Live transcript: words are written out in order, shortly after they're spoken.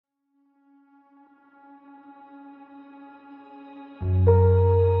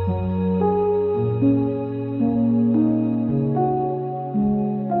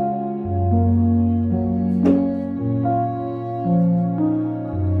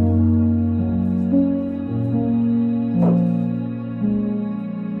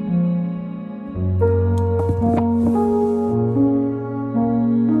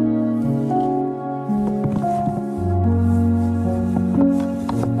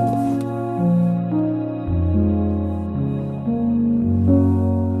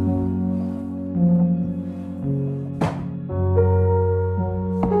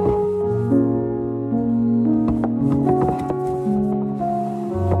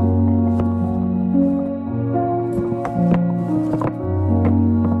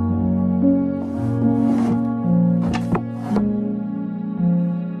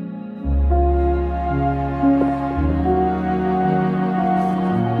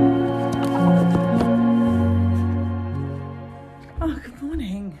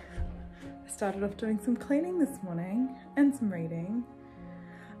started off doing some cleaning this morning and some reading.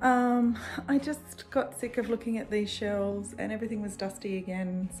 I just got sick of looking at these shelves and everything was dusty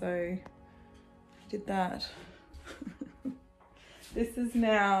again, so I did that. This is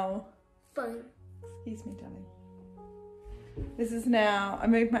now... Fun. Excuse me, darling. This is now... I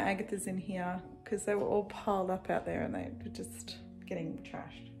moved my agathas in here because they were all piled up out there and they were just getting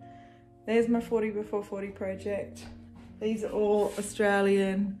trashed. There's my 40 before 40 project. These are all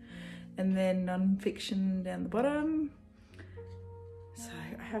Australian and then non-fiction down the bottom. So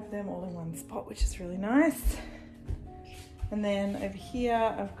I have them all in one spot, which is really nice. And then over here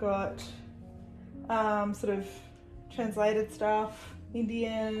I've got sort of translated stuff,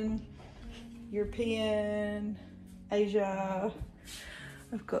 Indian, European, Asia.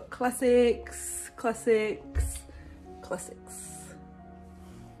 I've got classics. I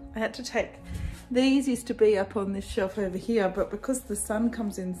had to take, these used to be up on this shelf over here, but because the sun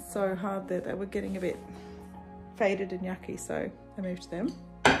comes in so hard there, they were getting a bit faded and yucky, so I moved them.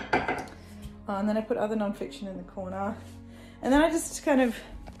 And then I put other non-fiction in the corner. And then I just kind of,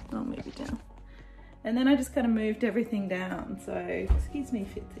 I'll move it down. And then I just kind of moved everything down. So, excuse me,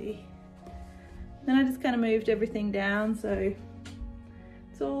 Fitzy. Then I just kind of moved everything down, so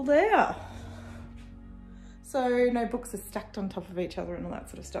it's all there. So no books are stacked on top of each other and all that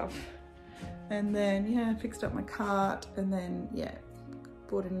sort of stuff. And then, yeah, fixed up my cart and then, yeah,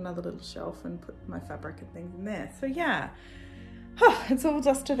 brought in another little shelf and put my fabric and things in there. So yeah, it's all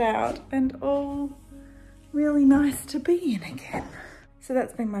dusted out and all really nice to be in again. So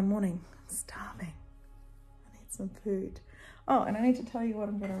that's been my morning. I'm starving. I need some food. Oh, and I need to tell you what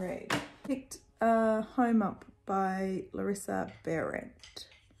I'm gonna read. Picked Home Up by Larissa Behrendt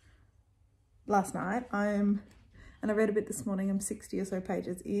last night. And I read a bit this morning. I'm 60 or so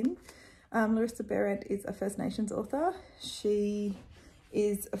pages in. Larissa Behrendt is a First Nations author. She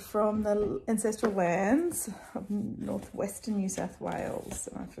is from the ancestral lands of northwestern New South Wales,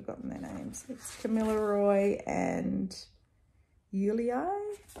 and I've forgotten their names. It's Camilla Roy and Yulia.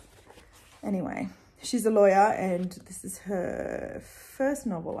 Anyway, she's a lawyer and this is her first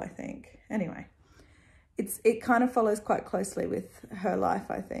novel, I think. Anyway, it kind of follows quite closely with her life,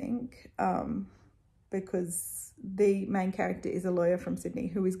 I think, because the main character is a lawyer from Sydney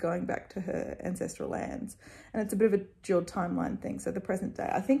who is going back to her ancestral lands. And it's a bit of a dual timeline thing. So the present day,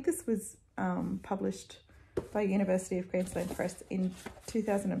 I think this was published by University of Queensland Press in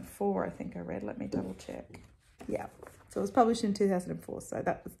 2004, I think I read. Let me double check. Yeah, so it was published in 2004. So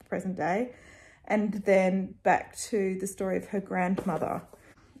that was the present day. And then back to the story of her grandmother.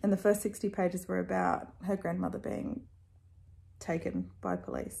 And the first 60 pages were about her grandmother being taken by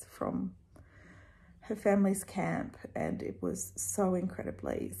police from her family's camp, and it was so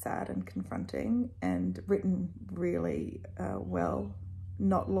incredibly sad and confronting and written really well,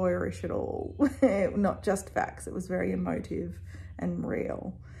 not lawyerish at all, not just facts. It was very emotive and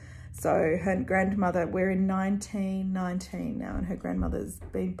real. So her grandmother, we're in 1919 now, and her grandmother's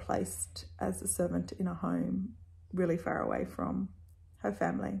been placed as a servant in a home really far away from her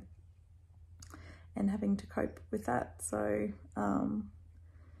family and having to cope with that. So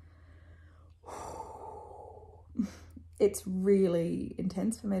it's really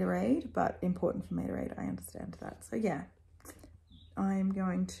intense for me to read, but important for me to read. I understand that. So yeah, I'm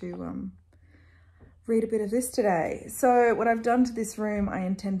going to read a bit of this today. So what I've done to this room, I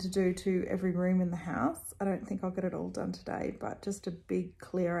intend to do to every room in the house. I don't think I'll get it all done today, but just a big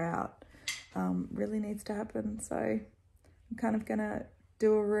clear out really needs to happen. So I'm kind of gonna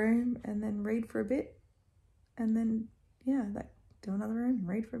do a room and then read for a bit, and then yeah, do another room,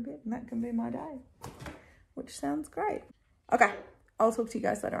 read for a bit, and that can be my day, which sounds great. Okay, I'll talk to you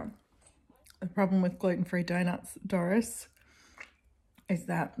guys later on. The problem with gluten-free donuts, Doris, is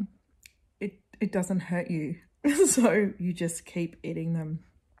that it doesn't hurt you. So you just keep eating them.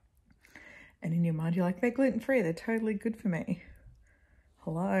 And in your mind, you're like, they're gluten-free, they're totally good for me.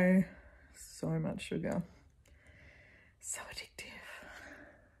 Hello, so much sugar. So addictive.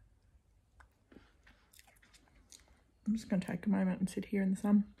 I'm just gonna take a moment and sit here in the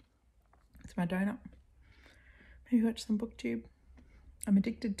sun. It's my donut. Maybe watch some booktube. I'm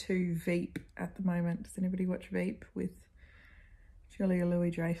addicted to Veep at the moment. Does anybody watch Veep with Julia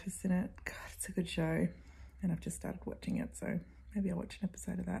Louis-Dreyfus in it? God, it's a good show. And I've just started watching it, so maybe I'll watch an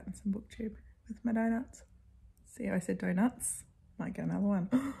episode of that and some booktube with my donuts. See how I said donuts? Might get another one.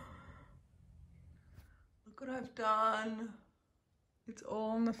 Look what I've done. It's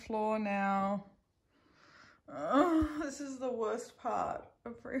all on the floor now. Oh, this is the worst part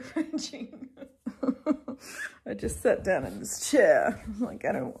of rearranging. I just sat down in this chair. I'm like,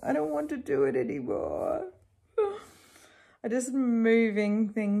 I don't want to do it anymore. I'm just moving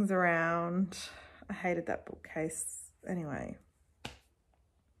things around. I hated that bookcase anyway.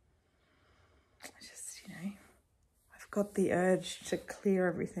 I just, you know, I've got the urge to clear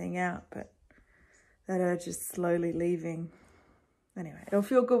everything out, but that urge is slowly leaving. Anyway, it'll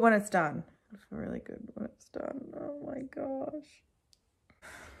feel good when it's done. It'll feel really good when it's done. Oh my gosh.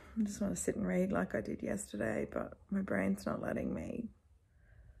 I just want to sit and read like I did yesterday, but my brain's not letting me.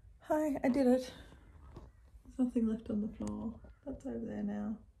 Hi, I did it. There's nothing left on the floor. That's over there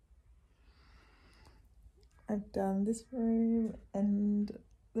now. I've done this room and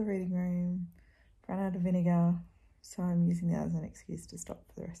the reading room. Ran out of vinegar, so I'm using that as an excuse to stop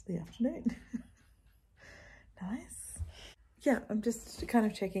for the rest of the afternoon. Nice. Yeah, I'm just kind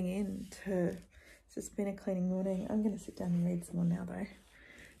of checking in to, it's just been a cleaning morning. I'm going to sit down and read some more now though.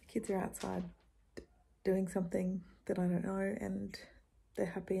 The kids are outside doing something that I don't know and they're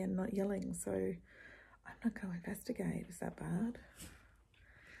happy and not yelling, so I'm not going to investigate. Is that bad?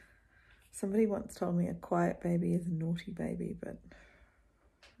 Somebody once told me a quiet baby is a naughty baby, but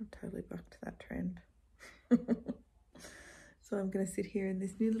I've totally bucked that trend. So I'm going to sit here in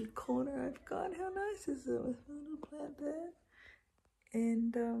this new little corner I've got. How nice is it with my little plant there?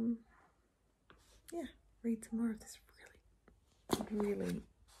 And yeah, read some more of this really, really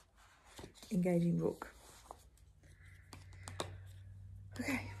engaging book.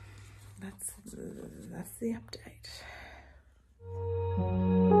 Okay, that's the update.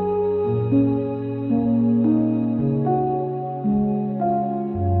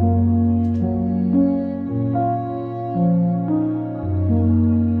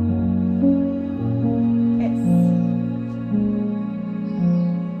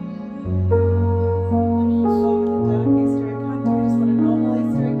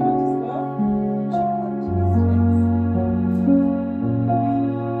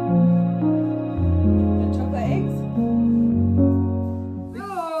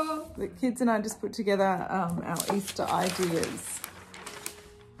 Kids and I just put together our Easter ideas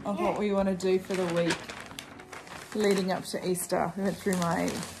of what we want to do for the week leading up to Easter. We went through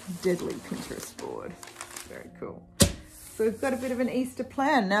my deadly Pinterest board. Very cool. So we've got a bit of an Easter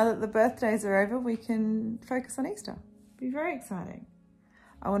plan. Now that the birthdays are over, we can focus on Easter. Be very exciting.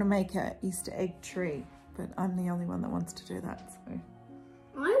 I want to make an Easter egg tree, but I'm the only one that wants to do that. So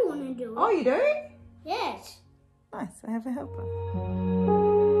I want to do it. Oh, you do? Yes. Nice. I have a helper.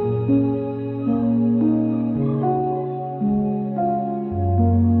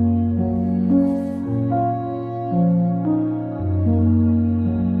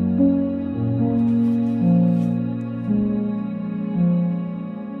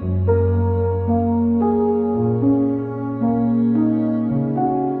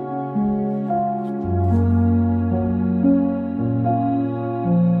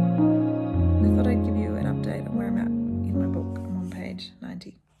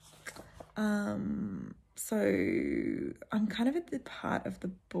 So I'm kind of at the part of the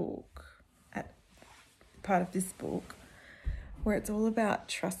book, part of this book, where it's all about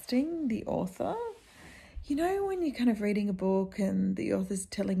trusting the author. You know, when you're kind of reading a book and the author's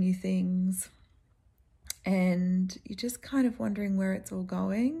telling you things and you're just kind of wondering where it's all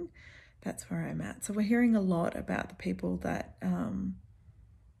going, that's where I'm at. So we're hearing a lot about the people that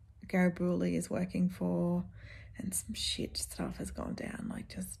Garibaldi is working for, and some shit stuff has gone down.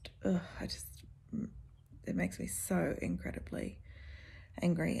 Like it makes me so incredibly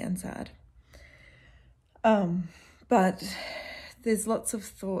angry and sad. But there's lots of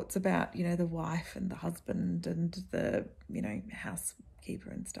thoughts about, you know, the wife and the husband and the, you know,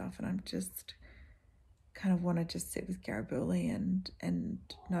 housekeeper and stuff. And I'm just kind of want to just sit with Garibaldi and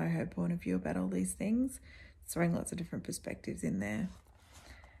know her point of view about all these things, throwing lots of different perspectives in there.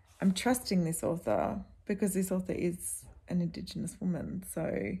 I'm trusting this author because this author is an Indigenous woman.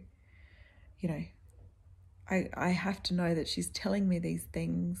 So, you know, I have to know that she's telling me these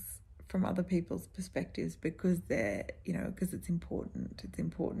things from other people's perspectives because they're, you know, because it's important. It's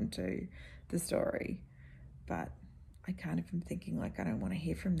important to the story. But I kind of am thinking, like, I don't want to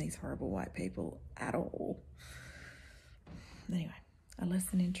hear from these horrible white people at all. Anyway, a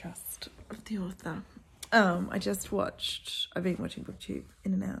lesson in trust of the author. I've been watching BookTube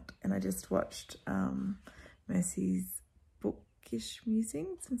in and out, and I just watched Mercy's Bookish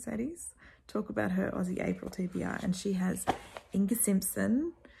Musings and Sadie's talk about her Aussie April TBR, and she has Inga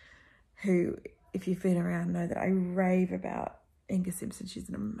Simpson, who, if you've been around, know that I rave about Inga Simpson. She's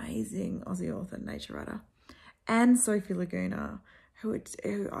an amazing Aussie author and nature writer. And Sophie Laguna, who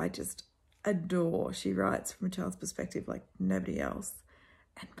I just adore. She writes from a child's perspective like nobody else.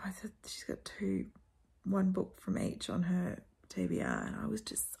 And she's got one book from each on her TBR, and I was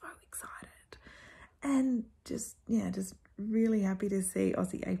just so excited. And just really happy to see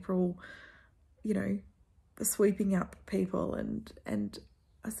Aussie April, you know, sweeping up people and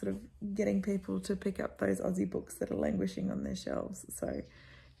sort of getting people to pick up those Aussie books that are languishing on their shelves. So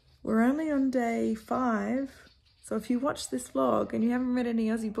we're only on day 5. So if you watch this vlog and you haven't read any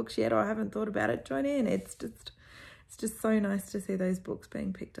Aussie books yet or haven't thought about it, join in. It's just so nice to see those books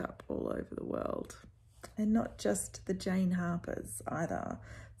being picked up all over the world. And not just the Jane Harpers either.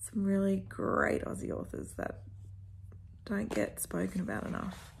 Some really great Aussie authors that don't get spoken about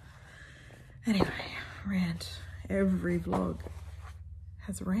enough. Anyway, rant. Every vlog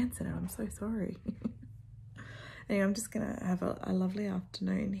has rants in it. I'm so sorry. Anyway, I'm just gonna have a lovely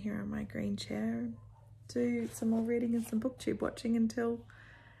afternoon here on my green chair and do some more reading and some booktube watching until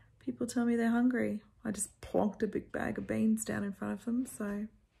people tell me they're hungry. I just plonked a big bag of beans down in front of them, so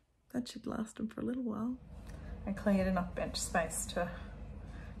that should last them for a little while. I cleared enough bench space to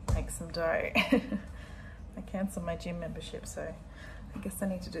make some dough. I cancelled my gym membership, so I guess I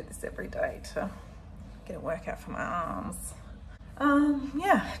need to do this every day to get a workout for my arms.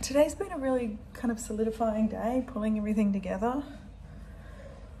 Yeah, today's been a really kind of solidifying day, pulling everything together,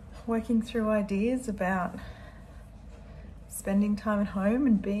 working through ideas about spending time at home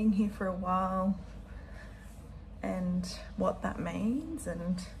and being here for a while and what that means.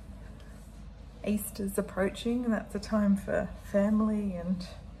 And Easter's approaching, and that's a time for family and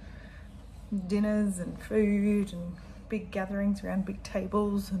dinners and food and big gatherings around big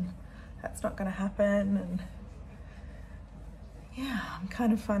tables, and that's not going to happen. And yeah, I'm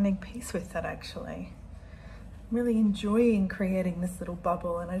kind of finding peace with that actually. I'm really enjoying creating this little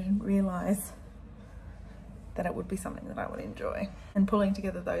bubble, and I didn't realise that it would be something that I would enjoy. And pulling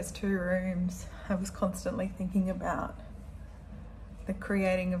together those 2 rooms, I was constantly thinking about the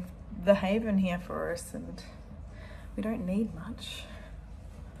creating of the haven here for us, and we don't need much.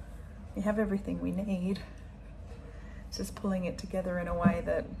 We have everything we need. It's just pulling it together in a way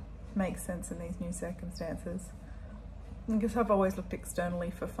that makes sense in these new circumstances. I guess I've always looked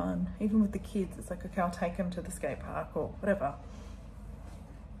externally for fun. Even with the kids, it's like, okay, I'll take them to the skate park or whatever.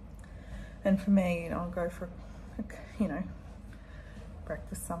 And for me, you know, I'll go for, you know,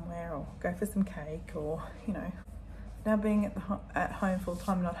 breakfast somewhere or go for some cake, or, you know. Now being at home full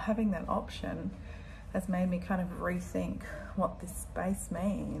time, not having that option has made me kind of rethink what this space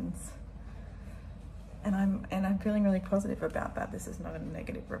means. And I'm feeling really positive about that. This is not a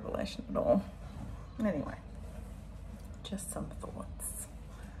negative revelation at all. Anyway, just some thoughts.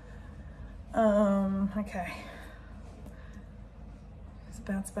 Okay. Does it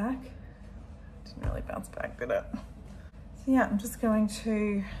bounce back? Didn't really bounce back, did it? So yeah, I'm just going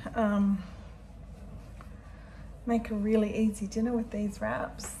to make a really easy dinner with these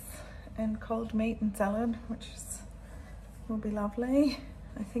wraps and cold meat and salad, which will be lovely.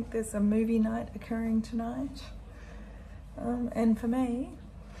 I think there's a movie night occurring tonight. And for me,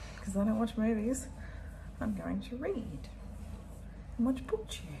 because I don't watch movies, I'm going to read and watch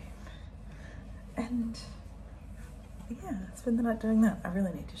booktube. And yeah, spend the night doing that. I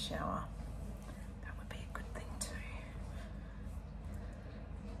really need to shower. That would be a good thing too.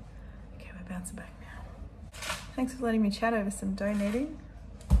 Okay, we're bouncing back now. Thanks for letting me chat over some dough kneading.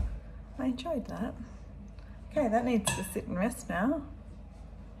 I enjoyed that. Okay, that needs to sit and rest now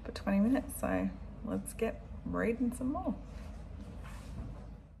for 20 minutes, so let's get reading some more.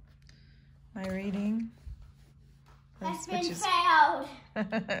 My reading, That's been failed.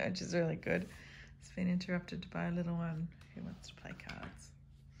 which is really good. It's been interrupted by a little one who wants to play cards.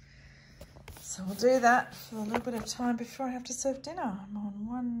 So we'll do that for a little bit of time before I have to serve dinner. I'm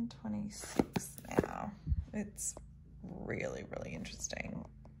on 1:26 now. It's really, really interesting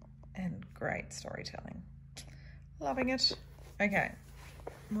and great storytelling. Loving it. Okay,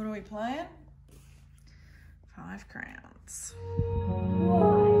 what are we playing? 5 crowns.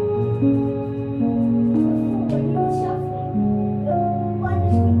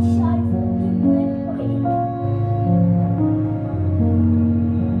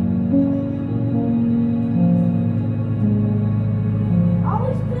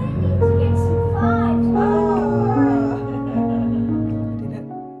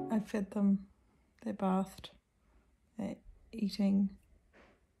 Fed them, they're bathed, they're eating,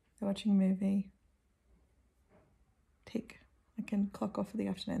 they're watching a movie. Tick. I can clock off for the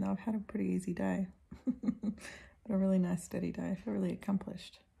afternoon though. I've had a pretty easy day. But a really nice steady day. I feel really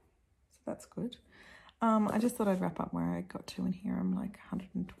accomplished. So that's good. I just thought I'd wrap up where I got to in here. I'm like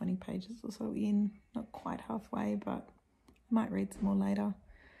 120 pages or so in. Not quite halfway, but I might read some more later.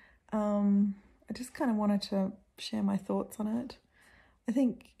 I just kind of wanted to share my thoughts on it. I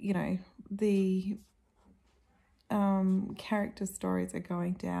think, you know, the character stories are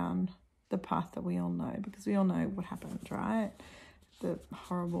going down the path that we all know, because we all know what happened, right? The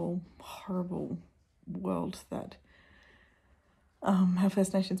horrible, horrible world that our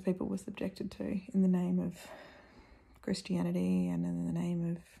First Nations people were subjected to in the name of Christianity and in the name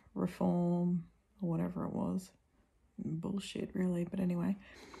of reform or whatever it was. Bullshit, really, but anyway.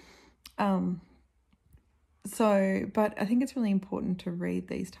 But I think it's really important to read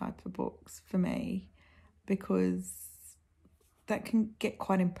these types of books for me, because that can get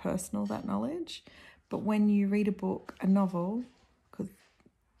quite impersonal, that knowledge. But when you read a book, a novel, because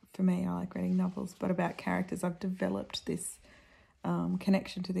for me, I like reading novels, but about characters, I've developed this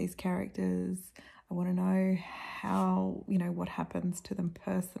connection to these characters. I want to know how, what happens to them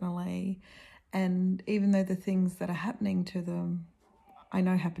personally. And even though the things that are happening to them, I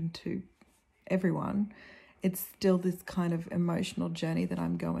know happen to everyone, it's still this kind of emotional journey that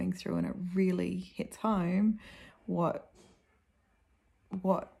I'm going through, and it really hits home what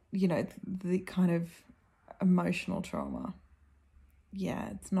the kind of emotional trauma. Yeah,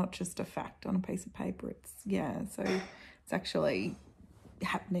 it's not just a fact on a piece of paper. So it's actually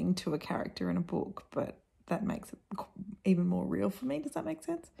happening to a character in a book, but that makes it even more real for me. Does that make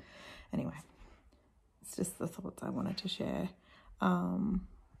sense? Anyway, it's just the thoughts I wanted to share.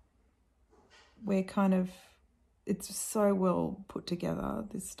 It's so well put together,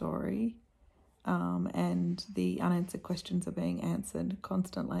 this story, and the unanswered questions are being answered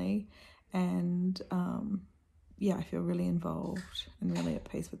constantly, and I feel really involved and really at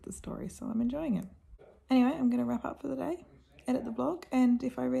peace with the story, so I'm enjoying it. Anyway, I'm going to wrap up for the day, edit the blog, and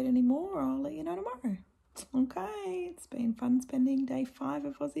if I read any more, I'll let you know tomorrow. Okay, it's been fun spending day 5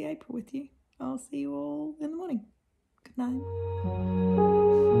 of Aussie April with you. I'll see you all in the morning. Good night.